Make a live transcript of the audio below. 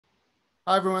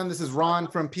Hi, everyone. This is Ron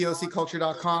from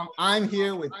POCculture.com. I'm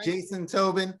here with Jason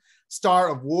Tobin, star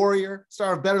of Warrior,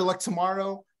 star of Better Luck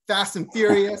Tomorrow, Fast and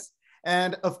Furious,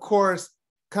 and of course,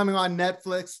 coming on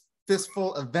Netflix,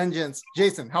 Fistful of Vengeance.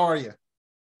 Jason, how are you?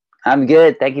 I'm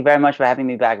good. Thank you very much for having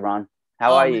me back, Ron.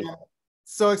 How Oh, are you? man.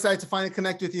 So excited to finally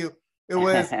connect with you. It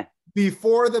was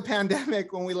before the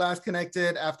pandemic when we last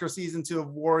connected after season 2 of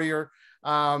Warrior.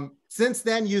 Since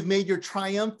then, you've made your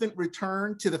triumphant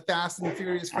return to the Fast and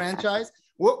Furious franchise.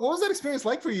 What was that experience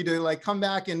like for you to like come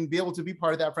back and be able to be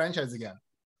part of that franchise again?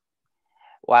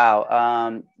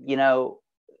 Wow.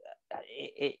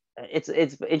 It's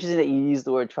interesting that you use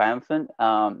the word triumphant,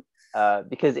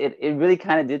 because it really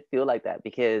kind of did feel like that.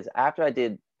 Because after I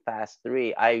did Fast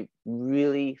 3, I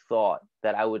really thought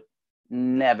that I would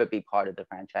never be part of the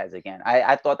franchise again.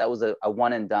 I thought that was a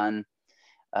one and done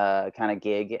kind of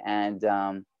gig, and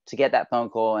to get that phone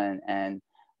call and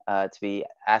to be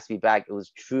asked to be back, it was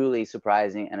truly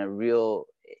surprising and it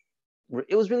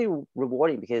was really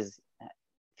rewarding, because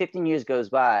 15 years goes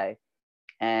by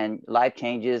and life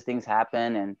changes, things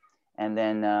happen, and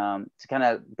then to kind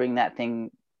of bring that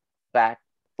thing back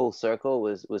full circle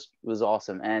was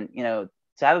awesome. And to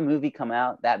have a movie come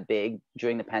out that big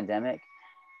during the pandemic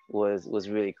was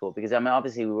really cool, because I mean,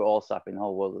 obviously we were all suffering, the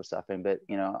whole world was suffering, but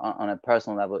on a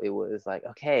personal level, it was like,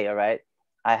 okay, all right,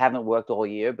 I haven't worked all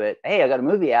year, but hey, I got a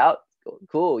movie out,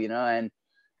 cool, and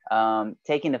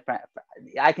taking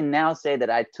I can now say that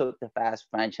I took the Fast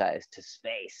franchise to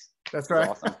space. That's It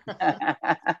was right.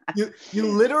 awesome. You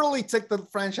literally took the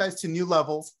franchise to new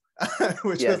levels,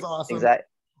 which Yes, was awesome. exactly.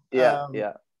 Yeah, Um,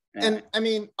 yeah, yeah. and I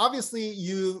mean, obviously,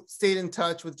 you stayed in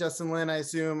touch with Justin Lin, I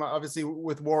assume, obviously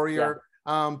with Yeah. Warrior.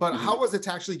 But Mhm. how was it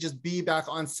to actually just be back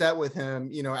on set with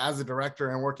him, as a director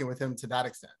and working with him to that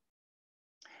extent?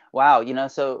 Wow,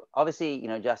 so obviously,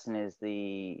 Justin is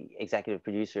the executive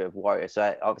producer of Warrior,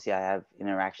 so obviously I have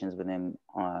interactions with him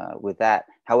with that.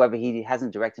 However, he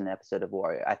hasn't directed an episode of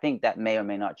Warrior. I think that may or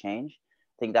may not change.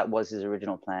 I think that was his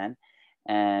original plan,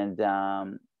 and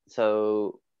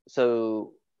so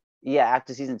yeah.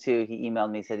 After season 2, he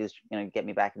emailed me, said he's going to get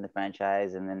me back in the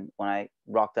franchise, and then when I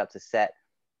rocked up to set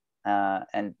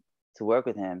and to work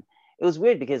with him, it was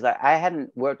weird because I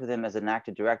hadn't worked with him as an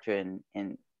actor director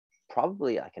in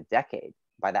probably like a decade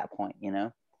by that point.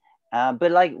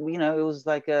 But like, it was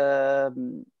like it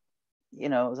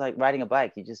was like riding a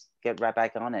bike. You just get right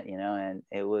back on it, and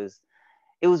it was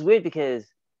weird because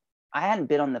I hadn't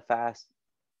been on the Fast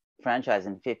franchise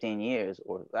in 15 years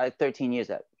or 13 years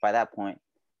by that point.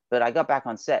 But I got back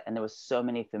on set and there were so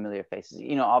many familiar faces.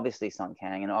 Obviously Sung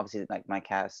Kang, and obviously like my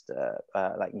cast,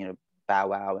 like Bow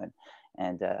Wow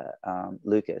and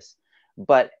Lucas,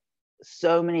 but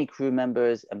so many crew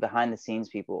members and behind the scenes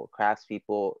people, crafts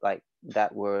people, like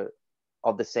that were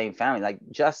of the same family. Like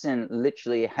Justin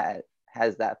literally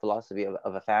has that philosophy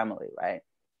of a family, right?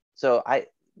 So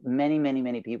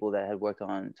many people that had worked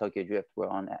on Tokyo Drift were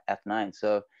on F9,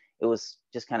 so it was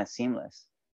just kind of seamless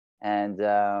and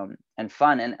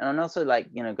fun, and also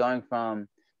like going from,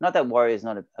 not that Warrior is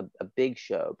not a big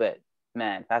show, but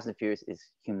man, Fast and Furious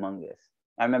is humongous.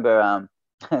 I remember I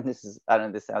don't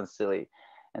know, this sounds silly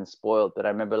and spoiled, but I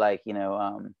remember like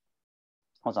I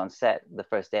was on set the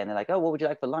first day and they're like, oh, what would you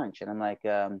like for lunch? And I'm like,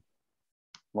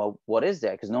 well, what is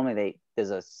there? Because normally there's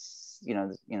a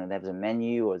there's a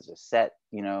menu, or there's a set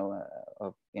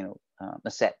a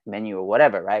set menu or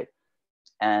whatever, right?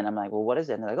 And I'm like, well, what is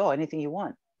it? And they're like, oh, anything you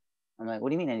want. I'm like, what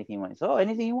do you mean anything you want? So, oh,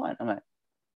 anything you want. I'm like,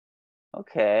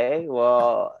 okay,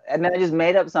 well, and then I just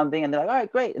made up something and they're like, all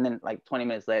right, great. And then like 20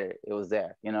 minutes later, it was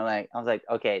there, like, I was like,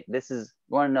 okay,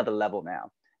 we're on another level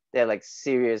now. They're like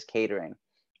serious catering.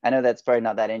 I know that's probably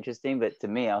not that interesting, but to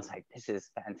me, I was like, this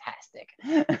is fantastic.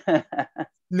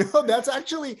 No, that's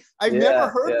actually, I've never Yeah,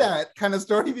 heard yeah, that kind of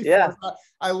story before. yeah,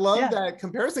 I love yeah, that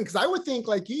comparison, because I would think,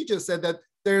 like you just said, that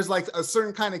there's like a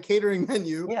certain kind of catering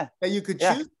menu yeah, that you could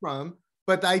yeah, choose from.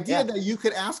 But the idea yeah, that you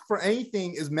could ask for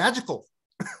anything is magical.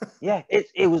 yeah.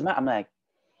 It was, I'm like,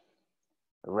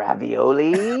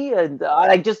 ravioli and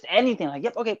like just anything, like,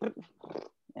 yep, okay.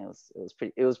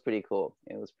 It was pretty cool.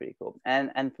 It was pretty cool.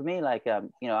 And for me, like, I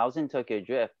was in Tokyo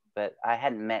Drift, but I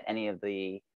hadn't met any of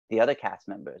the other cast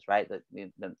members, right?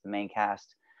 The main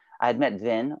cast. I had met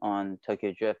Vin on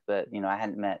Tokyo Drift, but I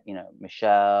hadn't met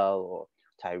Michelle or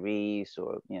Tyrese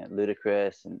or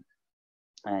Ludacris and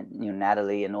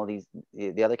Natalie and all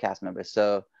the other cast members.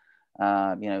 So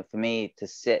for me to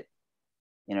sit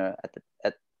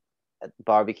at the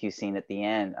barbecue scene at the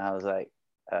end, I was like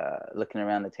looking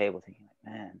around the table thinking,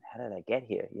 like, man, how did I get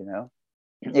here?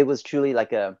 It was truly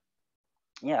like a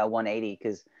 180,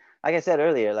 because like I said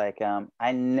earlier, like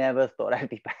I never thought I'd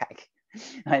be back.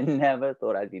 I never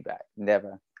thought I'd be back.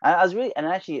 Never. I was really, and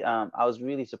actually, I was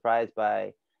really surprised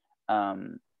by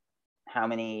how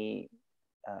many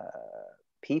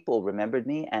people remembered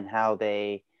me, and how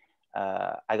they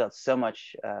I got so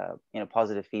much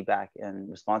positive feedback and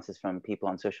responses from people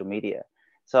on social media.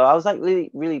 So I was like really,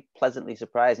 really pleasantly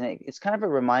surprised. And it's kind of a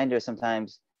reminder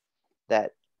sometimes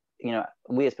that,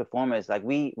 we as performers, like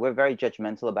we're very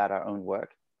judgmental about our own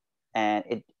work.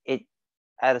 And it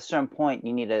at a certain point,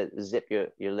 you need to zip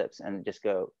your lips and just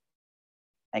go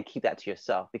and keep that to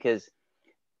yourself, because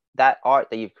that art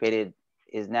that you've created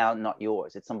is now not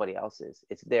yours. It's somebody else's.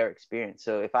 It's their experience.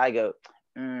 So if I go,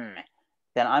 then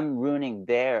I'm ruining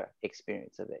their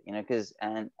experience of it, because,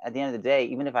 and at the end of the day,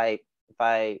 even if I,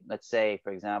 let's say,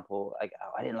 for example, like,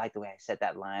 oh, I didn't like the way I said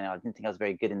that line, or I didn't think I was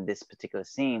very good in this particular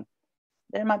scene,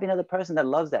 there might be another person that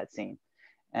loves that scene.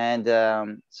 And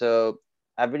so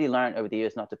I've really learned over the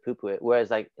years not to poo-poo it. Whereas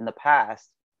like in the past,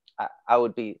 I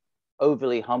would be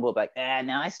overly humble, like,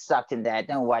 no, I sucked in that.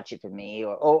 Don't watch it for me,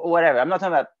 or whatever. I'm not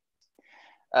talking about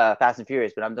Fast and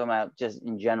Furious, but I'm talking about just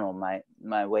in general,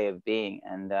 my way of being.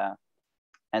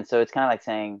 And so it's kind of like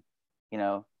saying,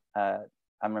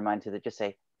 I'm reminded to just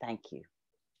say, thank you.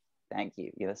 Thank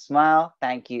you. Smile,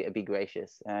 thank you, and be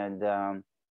gracious. And,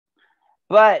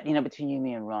 but, between you,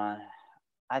 me, and Ron,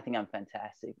 I think I'm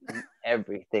fantastic in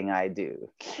everything I do.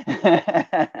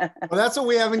 Well, that's what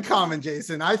we have in common,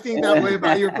 Jason. I think that way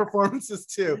about your performances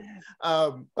too.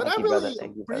 But I really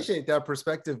appreciate that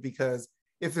perspective, because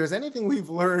if there's anything we've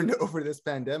learned over this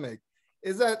pandemic,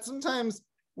 is that sometimes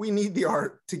we need the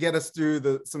art to get us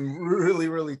through some really,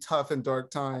 really tough and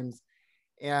dark times.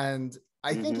 And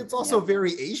I think it's also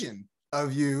very Asian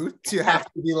of you to have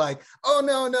to be like, oh,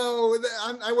 no,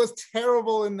 I was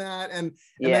terrible in that. And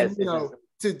then,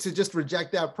 to just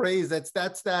reject that praise, that's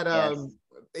that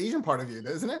Asian part of you,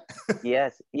 isn't it?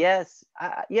 Yes.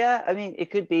 Yeah. I mean,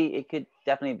 it could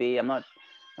definitely be. I'm not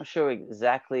sure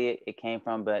exactly it came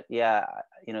from, but yeah,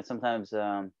 sometimes,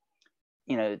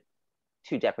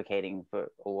 too deprecating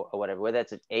or whatever, whether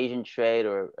it's an Asian trait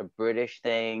or a British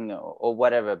thing or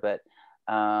whatever. But,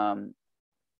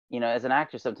 as an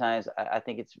actor, sometimes I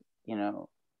think it's,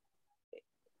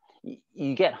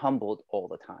 you get humbled all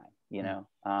the time,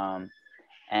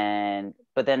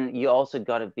 but then you also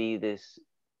got to be this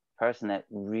person that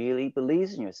really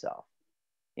believes in yourself,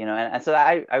 and so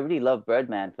I really love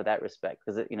Birdman for that respect,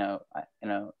 because it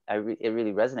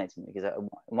really resonates with me, because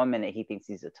one minute he thinks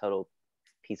he's a total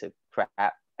piece of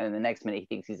crap, and the next minute he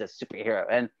thinks he's a superhero,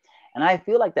 and I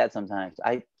feel like that sometimes.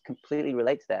 I completely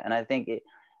relate to that, and I think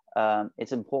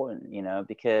it's important,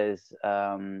 because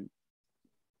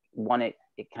one, it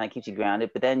kind of keeps you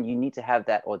grounded, but then you need to have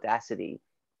that audacity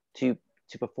to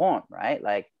perform, right?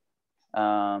 Like,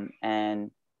 and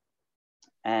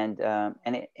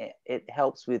it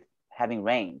helps with having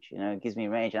range. It gives me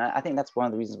range, and I think that's one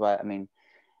of the reasons why. I mean,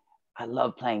 I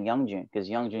love playing Youngjun, because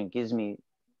Youngjun gives me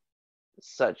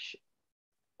such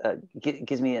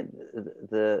gives me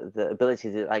the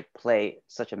ability to like play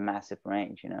such a massive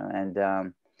range,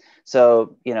 and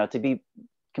so to be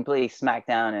completely smacked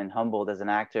down and humbled as an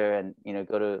actor, and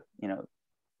go to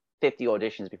 50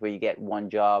 auditions before you get one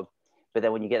job, but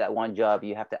then when you get that one job,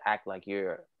 you have to act like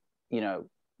you're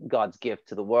God's gift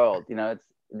to the world.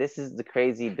 This is the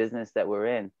crazy business that we're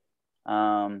in.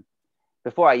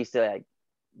 Before, I used to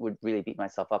would really beat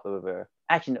myself up over.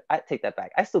 Actually, no, I take that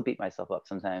back. I still beat myself up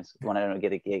sometimes when I don't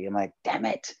get a gig. I'm like, damn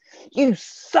it, you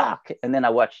suck. And then I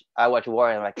watch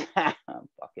Warrior. I'm like, I'm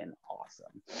fucking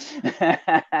awesome.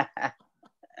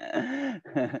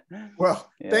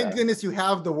 Well, thank goodness you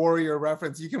have the Warrior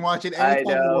reference. You can watch it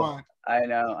anytime you want. I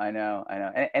know.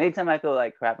 Anytime I feel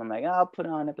like crap, I'm like, I'll put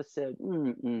on an episode.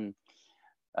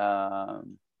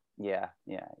 Yeah.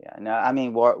 No, I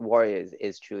mean, Warrior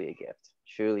is truly a gift.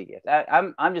 Truly a gift.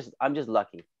 I'm just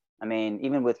lucky. I mean,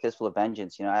 even with Fistful of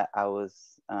Vengeance, I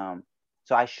was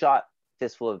so I shot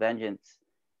Fistful of Vengeance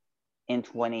in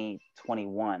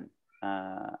 2021.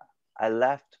 I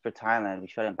left for Thailand. We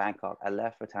shot in Bangkok. I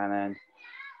left for Thailand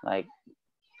like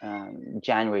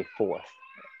January 4th.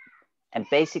 And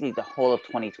basically the whole of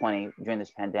 2020 during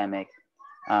this pandemic,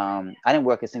 I didn't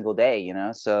work a single day,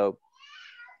 so,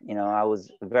 I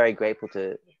was very grateful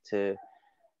to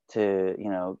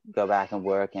go back and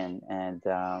work, and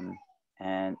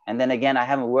then again, I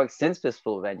haven't worked since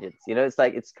Fistful of Vengeance.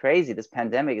 It's crazy. This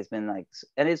pandemic has been like,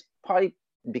 and it's partly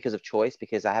because of choice,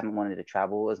 because I haven't wanted to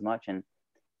travel as much and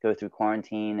go through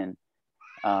quarantine and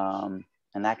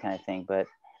that kind of thing. But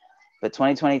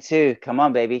 2022, come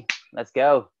on, baby, let's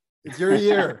go. It's your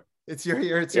year. It's your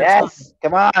year. It's your yes.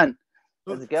 time. Come on.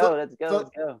 Let's go.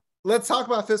 Let's talk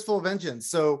about Fistful of Vengeance.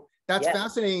 So that's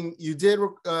fascinating. You did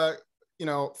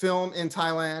film in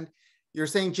Thailand. You're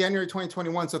saying January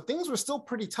 2021, so things were still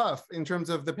pretty tough in terms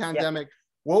of the pandemic. Yeah.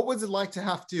 What was it like to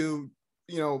have to,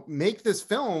 make this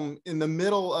film in the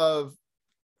middle of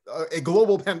a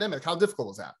global pandemic? How difficult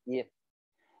was that? Yeah.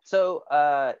 So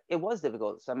it was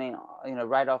difficult. So, I mean,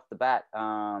 right off the bat,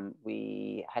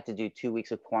 we had to do 2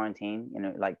 weeks of quarantine,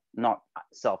 like not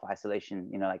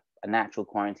self-isolation, like a natural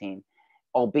quarantine,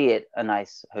 albeit a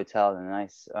nice hotel and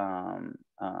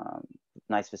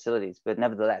nice facilities. But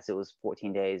nevertheless, it was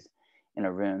 14 days in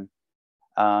a room.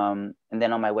 And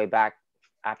then on my way back,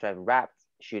 after I wrapped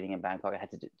shooting in Bangkok, I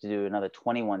had to do another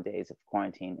 21 days of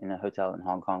quarantine in a hotel in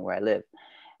Hong Kong where I live.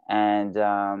 And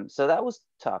so that was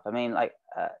tough. I mean, like,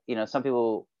 some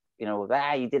people,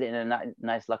 you did it in a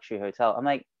nice luxury hotel. I'm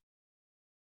like,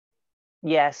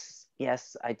 yes,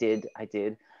 I did.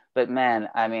 But man,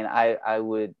 I mean, I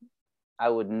would I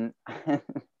would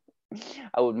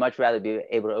much rather be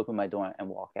able to open my door and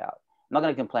walk out. I'm not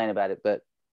going to complain about it, but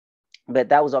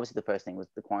that was obviously the first thing, was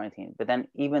the quarantine. But then,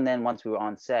 even then, once we were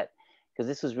on set, because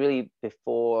this was really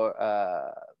before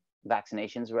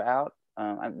vaccinations were out.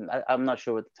 I'm not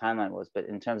sure what the timeline was, but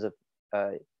in terms of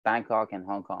Bangkok and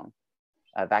Hong Kong,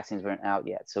 vaccines weren't out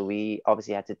yet. So we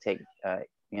obviously had to take,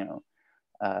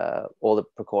 all the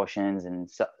precautions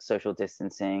and social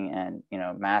distancing and,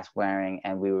 mask wearing.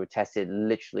 And we were tested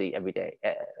literally every day.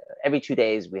 Every 2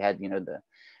 days we had, the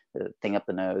thing up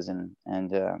the nose.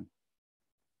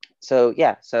 So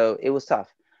it was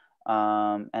tough.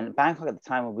 And Bangkok at the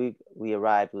time when we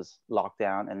arrived was locked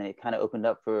down, and then it kind of opened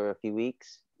up for a few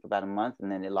weeks, for about a month,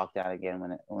 and then it locked down again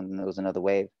when there was another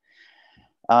wave.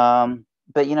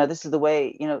 But this is the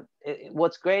way.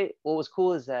 What was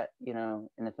cool is that in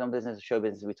the film business, the show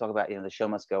business, we talk about the show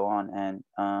must go on, and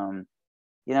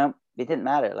it didn't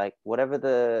matter. Like whatever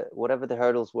the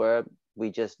hurdles were, we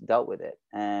just dealt with it,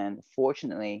 and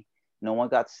fortunately, no one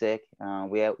got sick.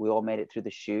 We all made it through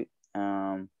the shoot.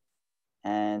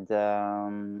 And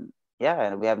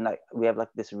we have like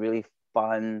this really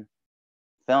fun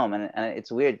film, and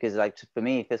it's weird because, like, for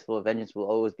me, Fistful of Vengeance will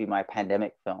always be my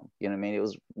pandemic film. You know what I mean? It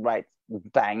was right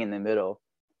bang in the middle.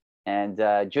 And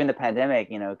during the pandemic,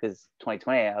 because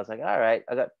 2020, I was like, all right,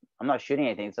 I'm not shooting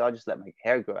anything, so I'll just let my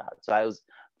hair grow out. So I was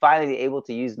finally able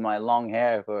to use my long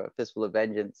hair for Fistful of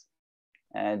Vengeance.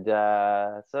 And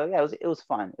it was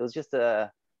fun. It was just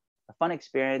a fun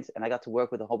experience, and I got to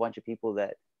work with a whole bunch of people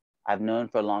that I've known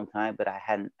for a long time, but I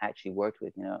hadn't actually worked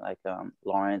with, like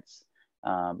Lawrence,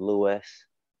 Lewis,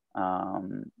 we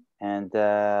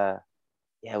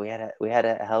had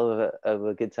a hell of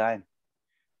a good time.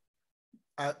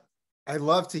 I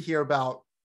love to hear about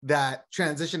that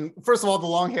transition. First of all, the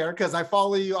long hair, because I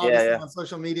follow you obviously on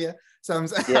social media, so I'm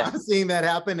seeing that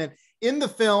happen. And in the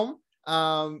film,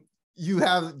 you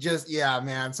have just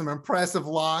some impressive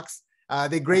locks.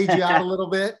 They grade you out a little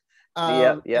bit.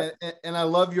 And I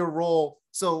love your role.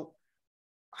 So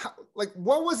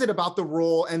what was it about the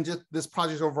role and just this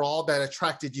project overall that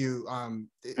attracted you from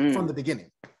the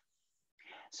beginning?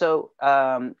 So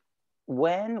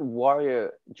when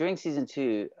Warrior, during season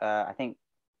 2, I think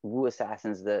Wu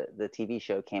Assassins, the TV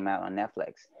show, came out on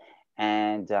Netflix.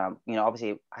 And,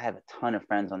 obviously I have a ton of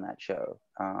friends on that show,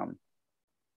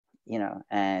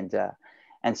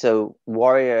 and so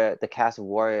Warrior, the cast of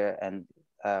Warrior, and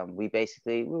we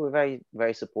were very,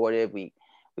 very supportive. We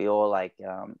all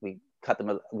we cut a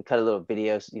little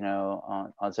videos,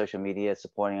 on social media,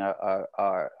 supporting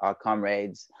our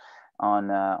comrades on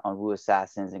Wu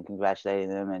Assassins and congratulating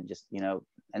them, and just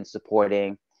and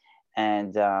supporting,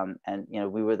 and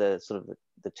we were the sort of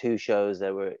the two shows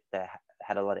that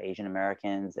had a lot of Asian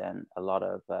Americans and a lot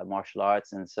of martial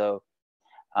arts, and so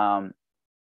for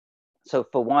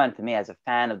me, as a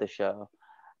fan of the show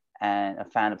and a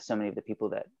fan of so many of the people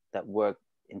that work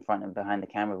in front and behind the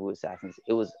camera of Wu Assassins,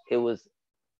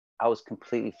 I was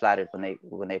completely flattered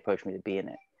when they approached me to be in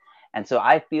it. And so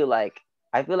I feel like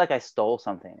I stole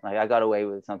something. Like I got away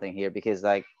with something here because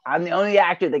I'm the only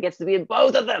actor that gets to be in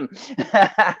both of them.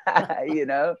 I'm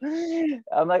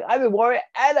like, I'm a Warrior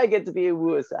and I get to be in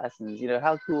Wu Assassins.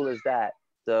 How cool is that?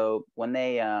 So when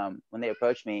they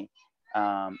approached me,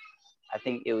 I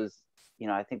think it was,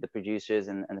 I think the producers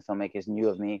and the filmmakers knew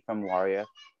of me from Warrior.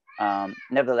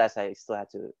 Nevertheless, I still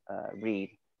had to read.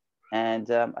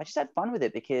 And I just had fun with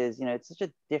it because, it's such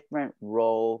a different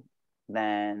role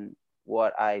than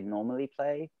what I normally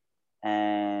play.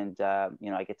 And, I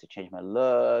get to change my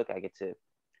look. I get to,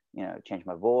 change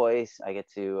my voice. I get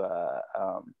to,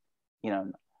 I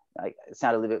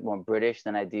sound a little bit more British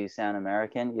than I do sound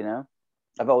American,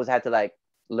 I've always had to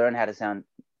learn how to sound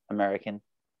American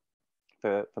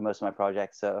for most of my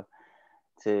projects. So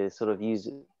to sort of use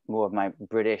more of my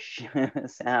British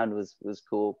sound was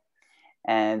cool.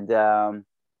 And one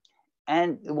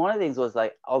of the things was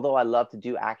like, although I love to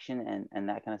do action and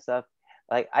that kind of stuff,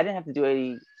 like I didn't have to do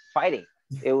any fighting.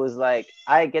 It was like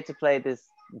I get to play this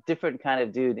different kind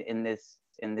of dude in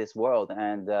this world,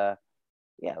 and yeah,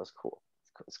 it was cool.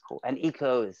 It's cool. And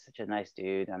Eco is such a nice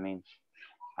dude. I mean,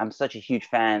 I'm such a huge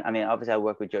fan. I mean, obviously I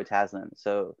work with Joe Taslim,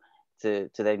 so to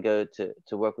then go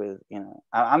to work with, you know,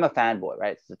 I'm a fanboy,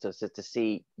 right? So to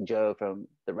see Joe from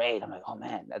the Raid, I'm like, oh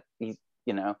man, that he's,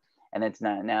 you know, and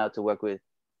then now to work with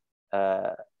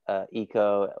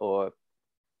Eco, or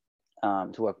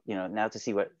to work, you know, now to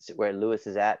see where Lewis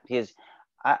is at, because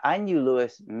I knew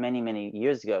Lewis many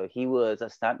years ago. He was a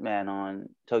stuntman on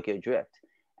Tokyo Drift,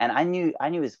 and I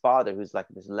knew his father, who's like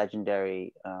this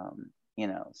legendary you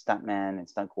know, stuntman and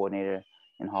stunt coordinator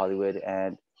in Hollywood.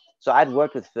 And so I'd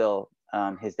worked with Phil,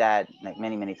 his dad, like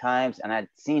many times, and I'd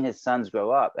seen his sons grow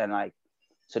up, and like,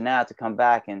 so now to come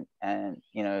back and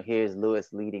you know, here's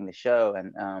Lewis leading the show,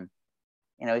 and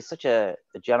you know, he's such a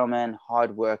gentleman,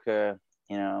 hard worker,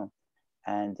 you know,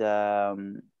 and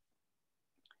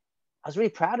I was really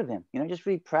proud of him, you know, just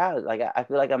really proud. Like I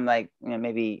feel like I'm like, you know,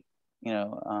 maybe, you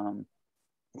know,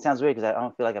 it sounds weird because I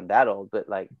don't feel like I'm that old, but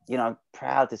like, you know, I'm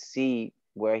proud to see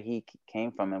where he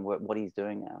came from and what he's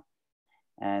doing now.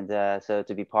 And so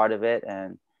to be part of it,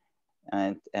 and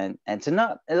to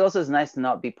not, it also is nice to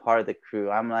not be part of the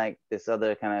crew. I'm like this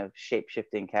other kind of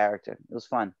shape-shifting character. It was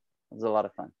fun. It was a lot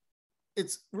of fun.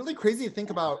 It's really crazy to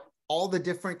think about all the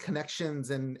different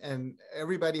connections and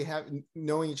everybody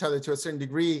knowing each other to a certain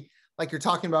degree, like you're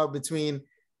talking about between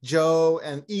Joe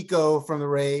and Eco from the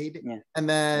Raid, Yeah. and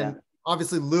then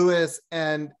obviously Lewis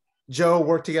and Joe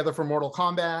work together for Mortal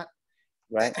Kombat,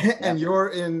 right? And you're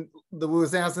in the Wu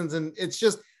Assassins, and it's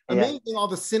just amazing all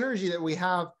the synergy that we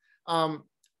have. I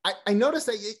noticed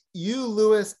that you,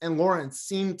 Lewis, and Lawrence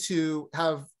seem to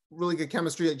have really good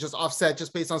chemistry, just offset,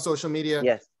 just based on social media.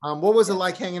 Yes. What was it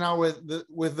like hanging out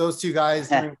with those two guys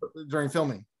during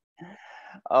filming?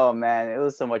 Oh man, it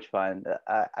was so much fun.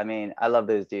 I mean, I love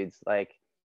those dudes. Like,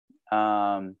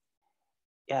 yeah,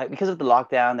 because of the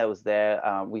lockdown that was there,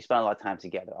 we spent a lot of time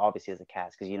together, obviously as a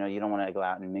cast, because you know, you don't want to go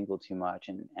out and mingle too much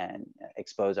and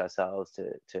expose ourselves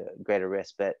to greater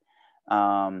risk. But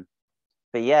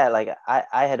yeah, like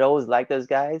I had always liked those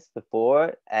guys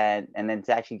before, and then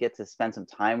to actually get to spend some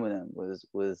time with them was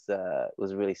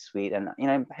really sweet. And you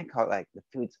know, in Bangkok, like the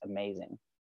food's amazing.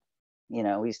 You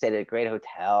know, we stayed at a great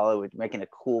hotel. We're making a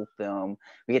cool film.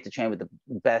 We get to train with the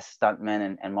best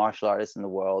stuntmen and martial artists in the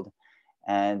world,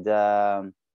 and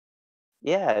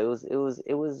yeah, it was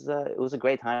a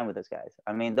great time with those guys.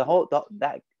 I mean,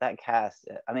 that cast.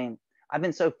 I mean, I've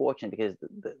been so fortunate because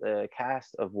the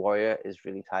cast of Warrior is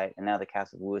really tight, and now the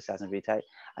cast of Wu Assassin is really tight.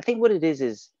 I think what it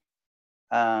is,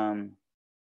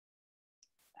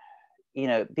 you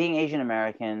know, being Asian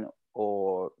American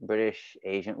or British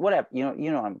Asian, whatever, you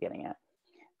know what I'm getting at.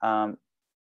 To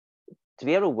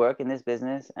be able to work in this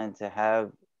business and to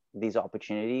have these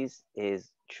opportunities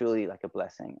is truly like a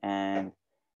blessing, and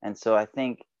so I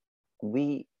think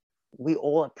we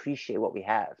all appreciate what we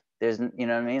have. There's, you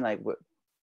know what I mean, like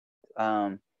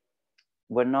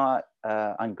we're not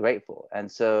ungrateful,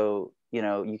 and so you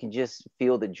know, you can just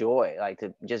feel the joy, like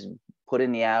to just put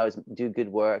in the hours, do good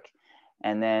work,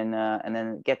 and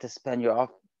then get to spend your off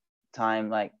time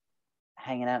like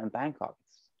hanging out in Bangkok.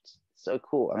 It's so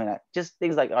cool. I mean, just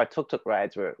things like our tuk-tuk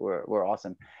rides were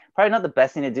awesome. Probably not the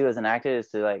best thing to do as an actor is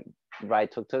to like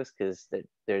ride tuk-tuks because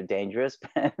they're dangerous.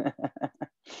 But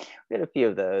we had a few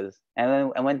of those,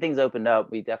 and when things opened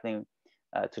up, we definitely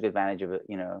took advantage of it.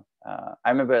 You know, I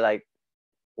remember like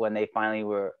when they finally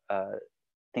were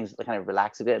things kind of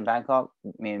relaxed a bit in Bangkok.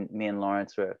 Me and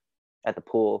Lawrence were at the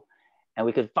pool, and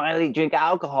we could finally drink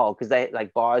alcohol because they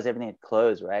like bars, everything had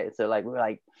closed, right? So like we were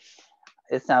like,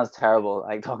 it sounds terrible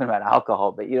like talking about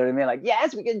alcohol, but you know what I mean? Like,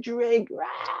 yes, we can drink.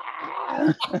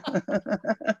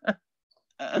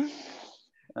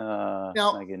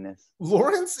 Now, my goodness.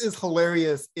 Lawrence is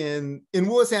hilarious in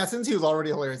Wu Assassins. He was already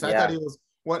hilarious. I thought he was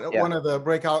one of the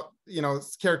breakout, you know,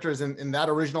 characters in that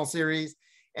original series.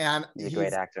 And he's a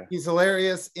great actor. He's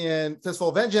hilarious in Fistful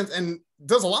of Vengeance and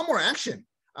does a lot more action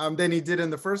than he did in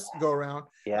the first go around.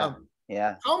 Yeah.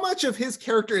 How much of his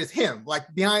character is him? Like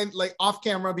behind, like off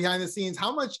camera, behind the scenes,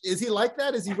 how much is he like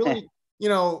that? Is he really, you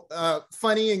know,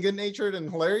 funny and good natured and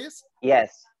hilarious?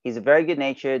 Yes, he's a very good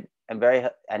natured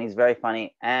and he's very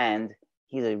funny, and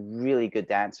he's a really good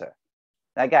dancer.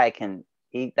 That guy can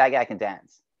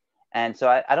dance. And so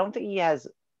I don't think he has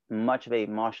much of a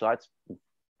martial arts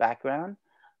background,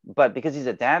 but because he's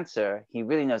a dancer, he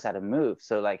really knows how to move.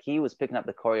 So like he was picking up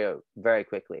the choreo very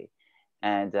quickly.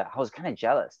 And I was kind of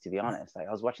jealous, to be honest. Like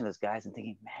I was watching those guys and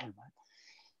thinking, man,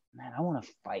 I want to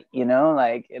fight,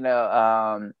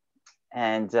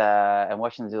 and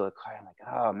watching them do the car, I'm like,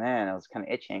 oh man, I was kind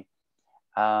of itching.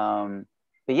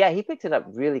 But yeah, he picked it up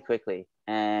really quickly,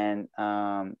 and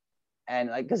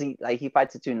like because he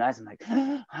fights it too nice. I'm like,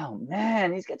 oh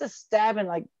man, he's got to stab and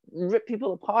like rip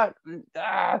people apart.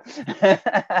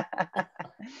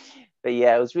 But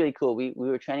yeah, it was really cool. We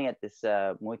were training at this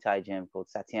Muay Thai gym called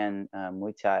Satyan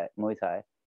Muay Thai,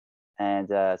 and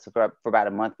so for about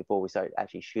a month before we started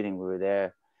actually shooting, we were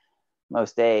there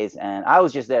most days, and I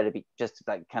was just there to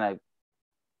like kind of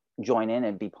join in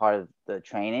and be part of the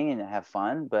training and have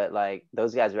fun. But like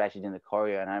those guys were actually doing the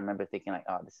choreo, and I remember thinking like,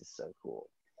 oh, this is so cool.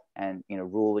 And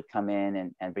Rule would come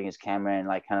in and bring his camera and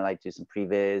like kind of like do some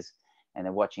previs, and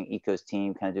then watching Eco's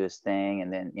team kind of do his thing,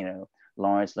 and then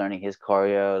Lawrence learning his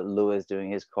choreo, Lewis doing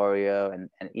his choreo, and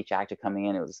each actor coming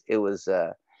in. It was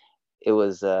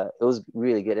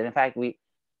really good. And in fact,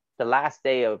 the last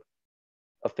day of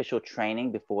official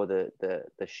training before the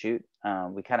shoot,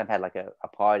 we kind of had like a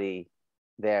party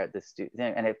there at the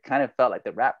studio, and it kind of felt like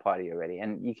the rap party already,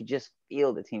 and you could just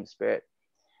feel the team spirit.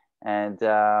 And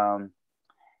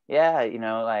yeah,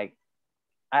 like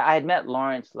I had met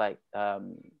Lawrence like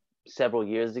several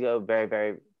years ago, very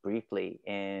very briefly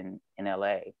in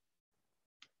LA,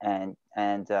 and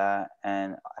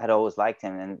had always liked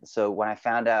him. And so when I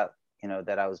found out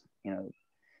that I was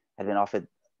had been offered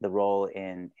the role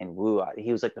in Wu,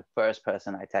 he was like the first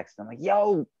person I texted. I'm like,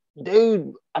 yo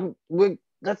dude,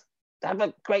 let's have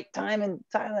a great time in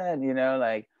Thailand,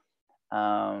 like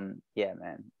yeah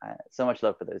man, so much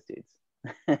love for those dudes.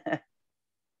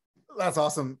 That's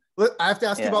awesome. I have to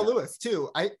ask you about Lewis too.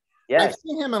 I've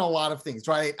seen him in a lot of things,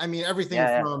 right? I mean, everything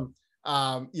from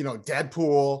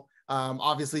Deadpool,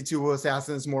 obviously Two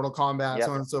Assassins, Mortal Kombat,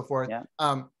 so on and so forth.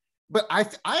 But I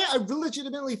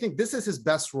legitimately think this is his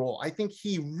best role. I think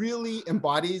he really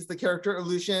embodies the character of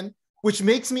Lucien, which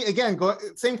makes me, again,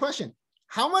 same question.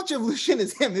 How much of Lucien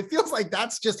is him? It feels like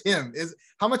that's just him.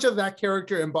 How much of that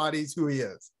character embodies who he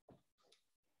is?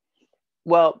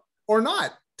 Well, or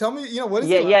not. Tell me, what is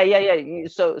he like? Yeah.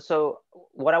 So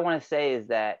what I want to say is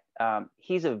that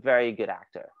he's a very good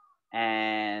actor.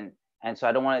 And so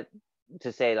I don't want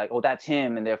to say like, oh, that's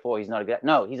him, and therefore he's not a good.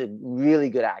 No, he's a really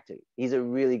good actor. He's a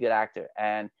really good actor,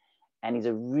 and he's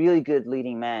a really good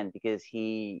leading man, because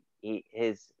he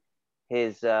leads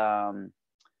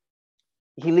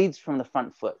from the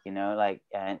front foot, like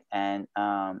and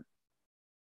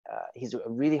he's a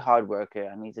really hard worker.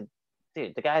 I mean,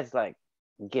 the guy's like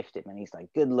gifted, man. He's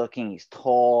like good looking. He's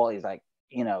tall. He's like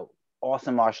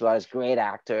awesome martial artist, great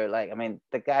actor. Like, I mean,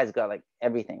 the guy's got like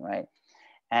everything, right?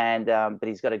 And but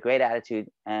he's got a great attitude,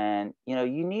 and you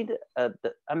need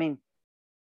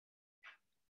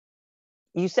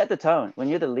you set the tone when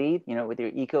you're the lead, with your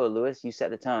Eco or Lewis. You set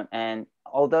the tone, and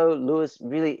although Lewis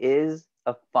really is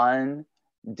a fun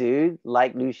dude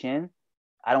like Lucien,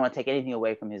 I don't want to take anything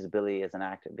away from his ability as an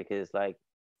actor, because like,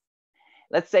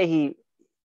 let's say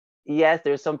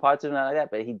there's some parts of him like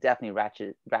that, but he definitely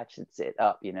ratchets it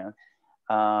up,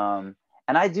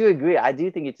 and I do agree. I do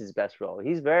think it's his best role.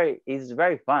 He's very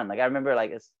fun. Like I remember,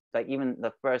 like it's like even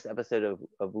the first episode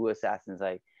of Wu Assassins,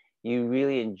 like you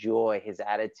really enjoy his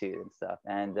attitude and stuff.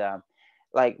 And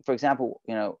like for example,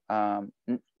 no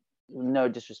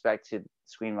disrespect to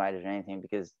screenwriters or anything,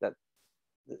 because that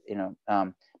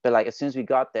but like as soon as we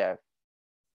got there,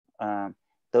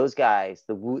 those guys,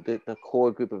 the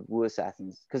core group of Wu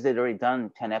Assassins, because they'd already done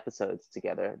 10 episodes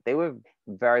together, they were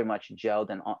very much gelled,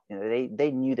 and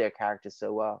they knew their characters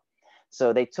so well.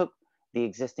 So they took the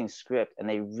existing script and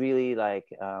they really like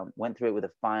went through it with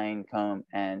a fine comb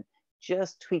and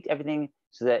just tweaked everything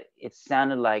so that it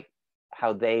sounded like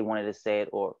how they wanted to say it,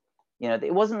 or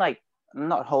it wasn't like,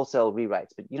 not wholesale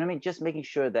rewrites, but you know what I mean, just making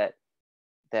sure that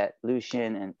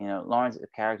Lucien and Lawrence's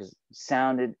characters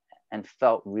sounded and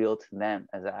felt real to them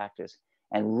as actors.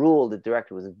 And Rule, the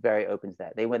director, was very open to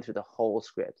that. They went through the whole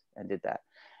script and did that.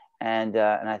 And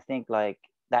I think like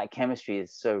that chemistry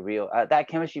is so real. That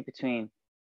chemistry between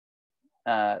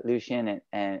Lucien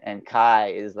and Kai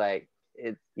is like,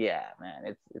 it's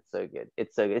so good.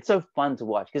 It's so good. It's so fun to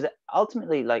watch, because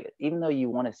ultimately, like, even though you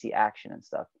want to see action and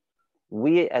stuff,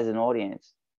 we as an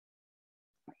audience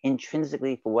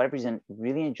intrinsically, for whatever reason,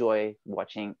 really enjoy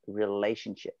watching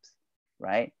relationships,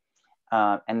 right?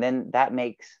 And then that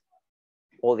makes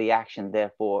all the action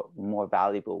therefore more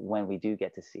valuable when we do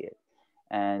get to see it.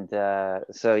 And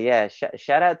so yeah,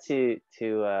 shout out to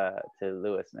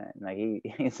Lewis, man. Like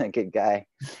he's a good guy.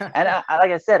 And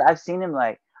like I said, I've seen him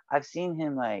like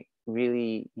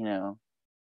really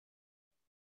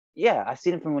yeah, I've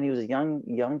seen him from when he was a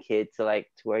young kid to like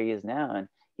to where he is now, and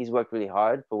he's worked really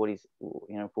hard for what he's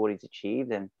for what he's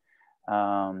achieved,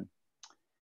 um,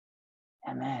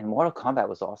 and man, Mortal Kombat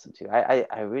was awesome too.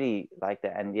 I really like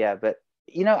that, and yeah, but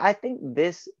I think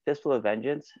this Fistful of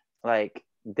Vengeance, like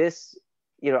this,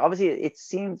 obviously it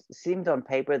seemed on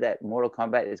paper that Mortal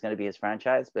Kombat is going to be his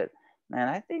franchise, but man,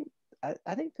 I think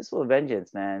Fistful of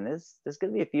Vengeance, man, there's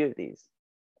going to be a few of these.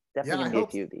 Yeah, Definitely gonna be a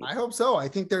few of these. I hope so. I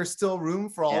think there's still room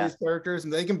for all these characters,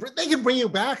 and they can bring you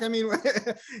back. I mean,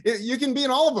 you can be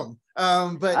in all of them.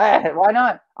 But why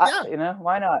not? Yeah,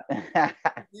 why not?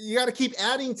 You got to keep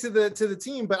adding to the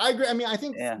team. But I agree. I mean, I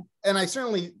think, and I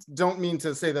certainly don't mean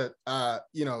to say that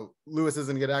Lewis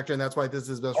isn't a good actor, and that's why this is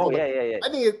his best role. Yeah. I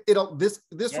think this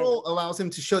role allows him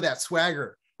to show that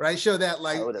swagger, right? Show that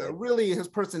really his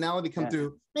personality come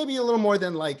through. Maybe a little more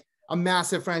than like a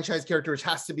massive franchise character, which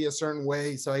has to be a certain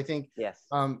way. So I think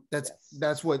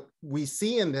that's what we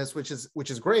see in this, which is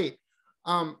great.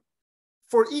 For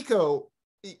Iko,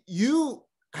 you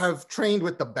have trained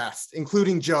with the best,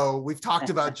 including Joe. We've talked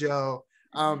about Joe.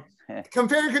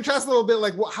 Compare and contrast a little bit,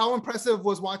 like how impressive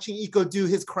was watching Iko do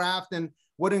his craft, and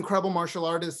what incredible martial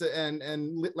artist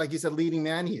and like you said, leading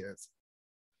man he is.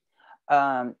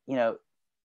 Iko,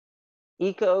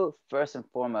 first and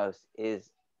foremost,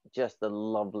 is just the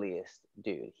loveliest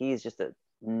dude. He's just a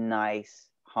nice,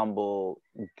 humble,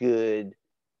 good,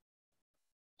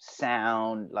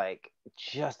 sound,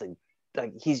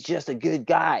 he's just a good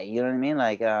guy. You know what I mean?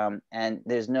 And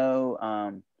there's no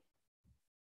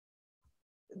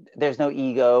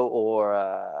ego or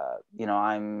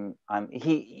I'm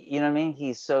he. You know what I mean?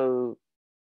 He's so,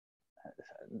 I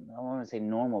don't want to say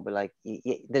normal, but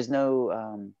there's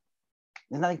no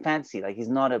there's nothing fancy. Like, he's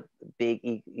not a big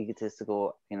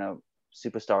egotistical,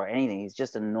 superstar or anything. He's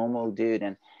just a normal dude.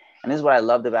 And this is what I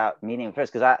loved about meeting him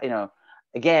first. Cause I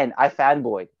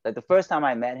fanboyed. Like, the first time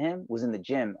I met him was in the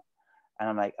gym. And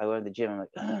I'm like, I go to the gym. I'm like,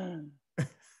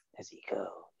 there's Iko.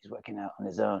 He's working out on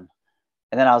his own.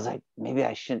 And then I was like, maybe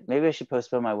I should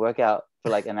postpone my workout for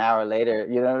like an hour later,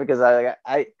 because I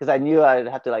knew I'd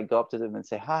have to like go up to them and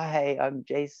say, hi, I'm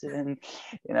Jason,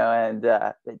 and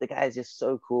the guy is just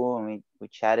so cool. And we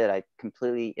chatted. I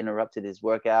completely interrupted his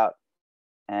workout.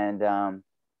 And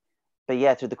but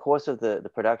yeah, through the course of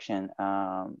the production,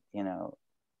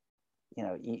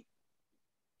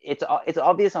 it's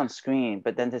obvious on screen,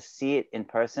 but then to see it in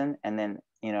person, and then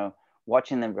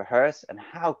watching them rehearse, and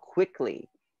how quickly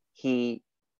he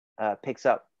picks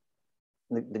up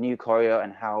the new choreo,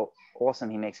 and how awesome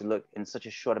he makes it look in such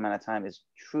a short amount of time is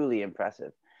truly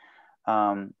impressive.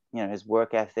 His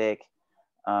work ethic,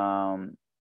 and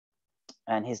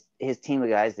his team of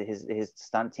guys, his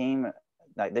stunt team,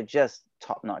 like, they're just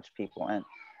top-notch people. And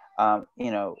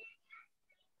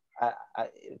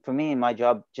for me in my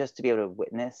job, just to be able to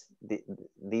witness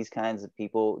these kinds of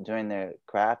people doing their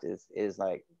craft is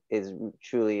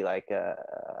truly like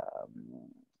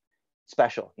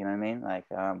special. You know what I mean?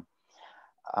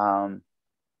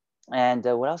 And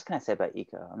what else can I say about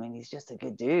Iko? I mean, he's just a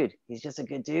good dude.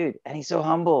 And he's so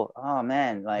humble. Oh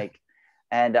man,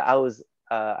 and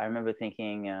I remember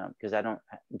thinking, because I don't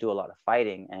do a lot of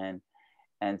fighting,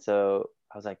 and so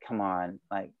I was like, come on,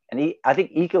 and I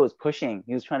think Iko was pushing.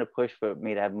 He was trying to push for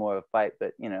me to have more of a fight,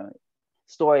 but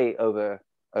story over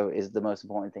is the most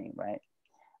important thing, right?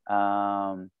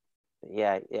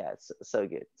 Yeah, it's so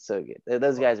good.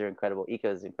 Those guys are incredible.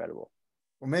 Iko is incredible.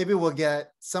 Well, maybe we'll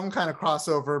get some kind of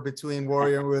crossover between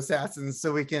Warrior and Assassins,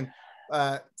 so we can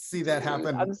see that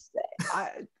happen.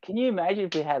 Can you imagine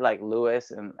if we had like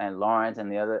Lewis and Lawrence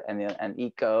and the other and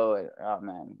Iko? Oh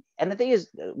man! And the thing is,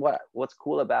 what's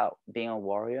cool about being a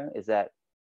Warrior is that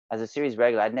as a series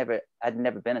regular, I'd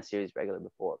never been a series regular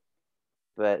before.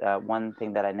 But one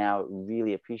thing that I now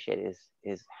really appreciate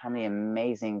is how many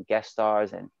amazing guest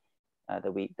stars and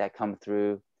that come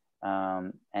through.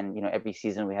 And every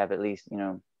season we have at least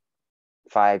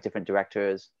 5 different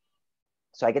directors,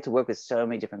 so I get to work with so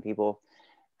many different people,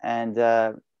 and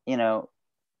you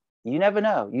never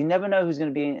know who's going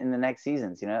to be in the next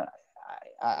seasons.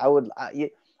 I always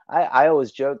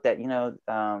joke that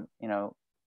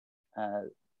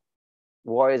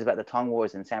Warriors about the Tong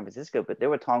Wars in San Francisco, but there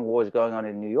were Tong Wars going on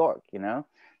in New York.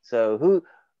 So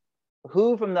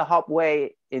who from the Hop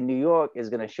Way in New York is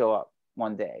going to show up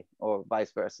one day, or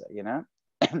vice versa? You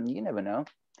never know.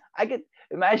 I could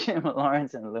imagine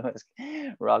Lawrence and Lewis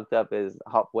rocked up as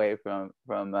Hop Way from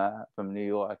New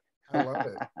York.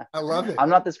 I love it. I'm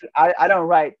not this. I don't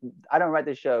write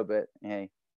the show, but hey,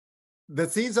 the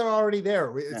seeds are already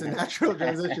there. It's a natural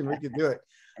transition. We could do it.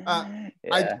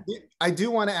 I do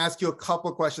want to ask you a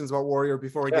couple of questions about Warrior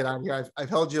before we get out of here. I've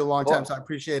held you a long time, so I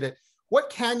appreciate it. What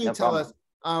can you No tell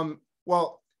problem. us?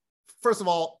 Well, first of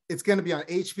all, it's going to be on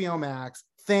HBO Max.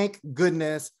 Thank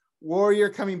goodness. Warrior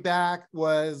coming back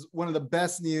was one of the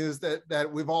best news that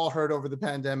we've all heard over the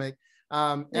pandemic.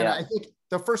 And I think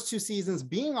the first 2 seasons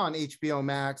being on HBO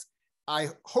Max, I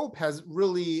hope has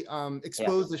really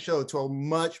exposed the show to a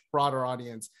much broader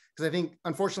audience. Because I think,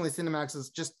 unfortunately, Cinemax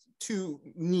is just too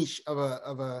niche of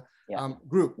a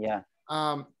group. Yeah.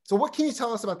 So what can you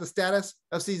tell us about the status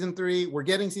of season 3? We're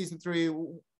getting season 3.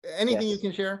 Anything you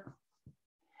can share?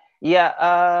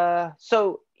 Yeah.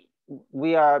 So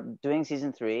we are doing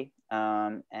season 3,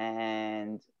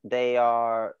 and they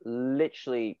are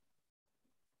literally,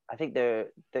 I think they're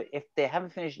if they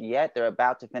haven't finished yet, they're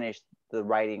about to finish the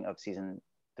writing of season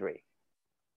 3.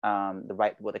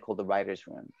 What they call the writers'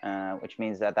 room, which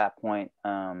means that at that point,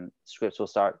 scripts will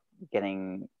start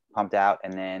getting pumped out,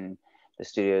 and then the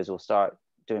studios will start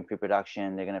doing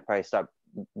pre-production. They're going to probably start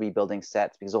rebuilding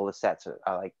sets because all the sets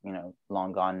are like,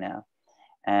 long gone now.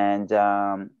 And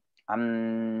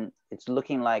it's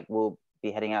looking like we'll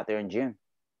be heading out there in June.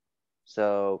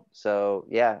 So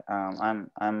yeah,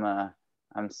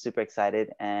 I'm super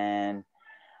excited. And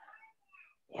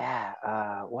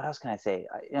yeah, what else can I say?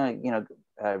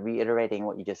 Reiterating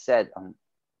what you just said,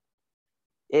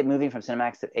 it moving from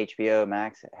Cinemax to HBO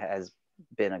Max has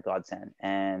been a godsend,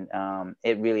 and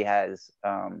it really has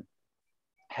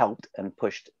helped and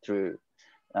pushed through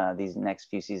these next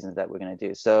few seasons that we're going to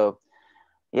do. So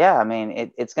yeah, I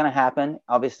mean, it's going to happen.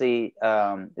 Obviously,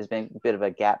 there's been a bit of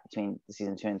a gap between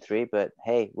season 2 and 3, but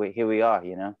hey, here we are.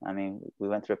 I mean, we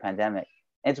went through a pandemic.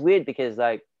 And it's weird because,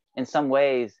 like, in some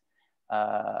ways,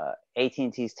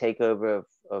 AT&T's takeover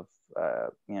of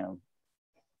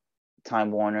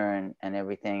Time Warner and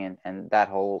everything, and that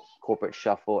whole corporate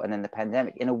shuffle, and then the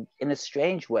pandemic, in a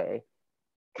strange way,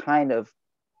 kind of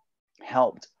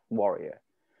helped Warrior.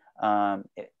 And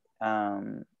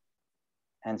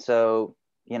so,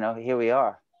 here we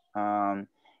are. When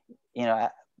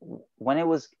it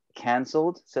was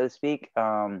canceled, so to speak,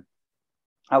 I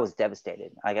was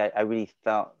devastated. I really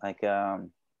felt like it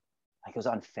was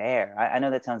unfair. I know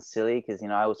that sounds silly because,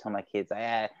 I always tell my kids,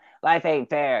 life ain't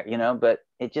fair, but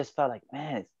it just felt like,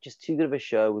 man, it's just too good of a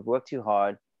show. We've worked too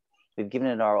hard. We've given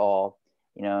it our all,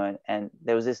 and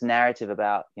there was this narrative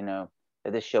about, that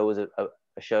this show was a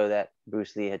show that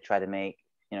Bruce Lee had tried to make,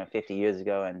 50 years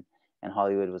ago, and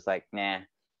Hollywood was like, nah.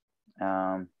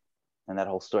 And that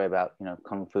whole story about,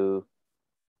 Kung Fu.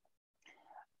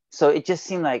 So it just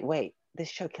seemed like, wait, this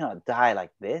show cannot die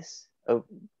like this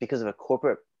because of a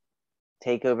corporate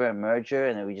takeover and merger,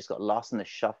 and then we just got lost in the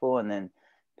shuffle, and then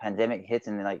pandemic hits,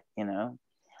 and then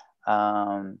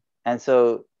and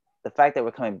so the fact that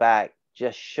we're coming back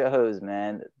just shows,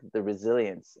 man, the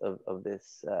resilience of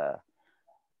this.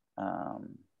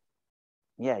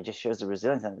 It just shows the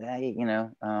resilience.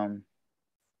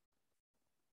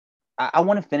 I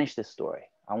want to finish this story.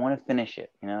 I want to finish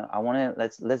it. I want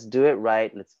to let's do it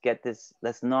right. Let's get this.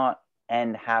 Let's not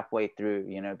end halfway through.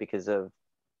 Because of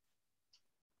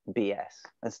BS.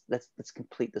 Let's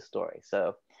complete the story.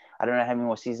 So I don't know how many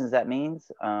more seasons that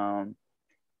means,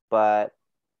 but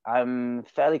I'm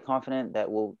fairly confident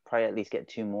that we'll probably at least get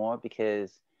 2 more,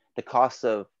 because the cost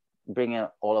of bringing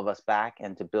all of us back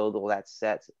and to build all that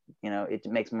sets, it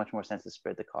makes much more sense to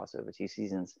spread the cost over 2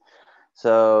 seasons.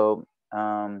 So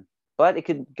but it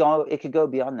could go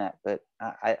beyond that, but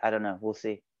I don't know. We'll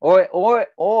see.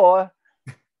 Or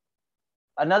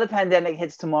another pandemic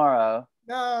hits tomorrow.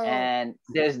 No. And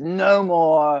there's no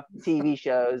more TV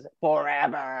shows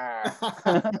forever.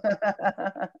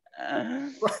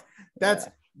 That's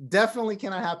definitely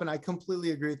cannot happen. I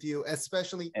completely agree with you,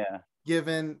 especially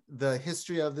given the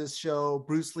history of this show,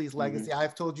 Bruce Lee's legacy.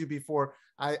 I've told you before,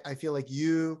 I feel like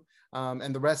you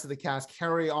and the rest of the cast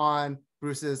carry on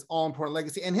Bruce's all-important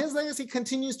legacy, and his legacy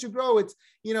continues to grow. It's,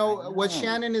 what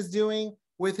Shannon is doing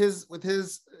with his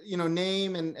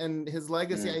name and his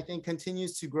legacy, I think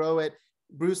continues to grow it.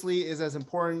 Bruce Lee is as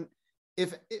important,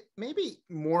 if it, maybe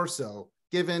more so,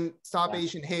 given Stop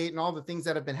Asian Hate and all the things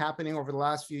that have been happening over the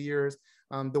last few years.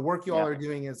 The work you all are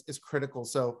doing is critical.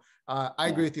 So I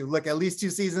agree with you. Look, at least 2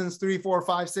 seasons, 3, 4,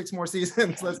 5, 6 more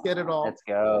seasons. Let's get it all.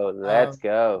 Let's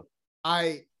go.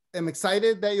 I am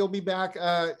excited that you'll be back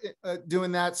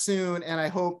doing that soon. And I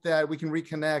hope that we can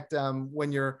reconnect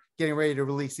when you're getting ready to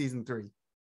release season 3.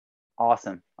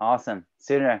 Awesome.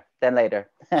 Sooner than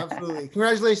later. Absolutely.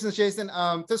 Congratulations, Jason.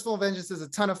 Fistful of Vengeance is a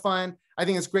ton of fun. I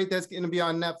think it's great that it's going to be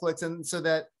on Netflix, and so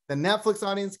that the Netflix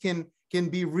audience can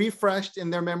be refreshed in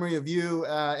their memory of you,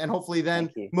 and hopefully then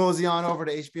mosey on over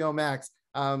to HBO Max.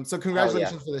 So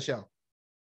congratulations for the show.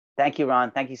 Thank you,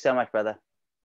 Ron. Thank you so much, brother.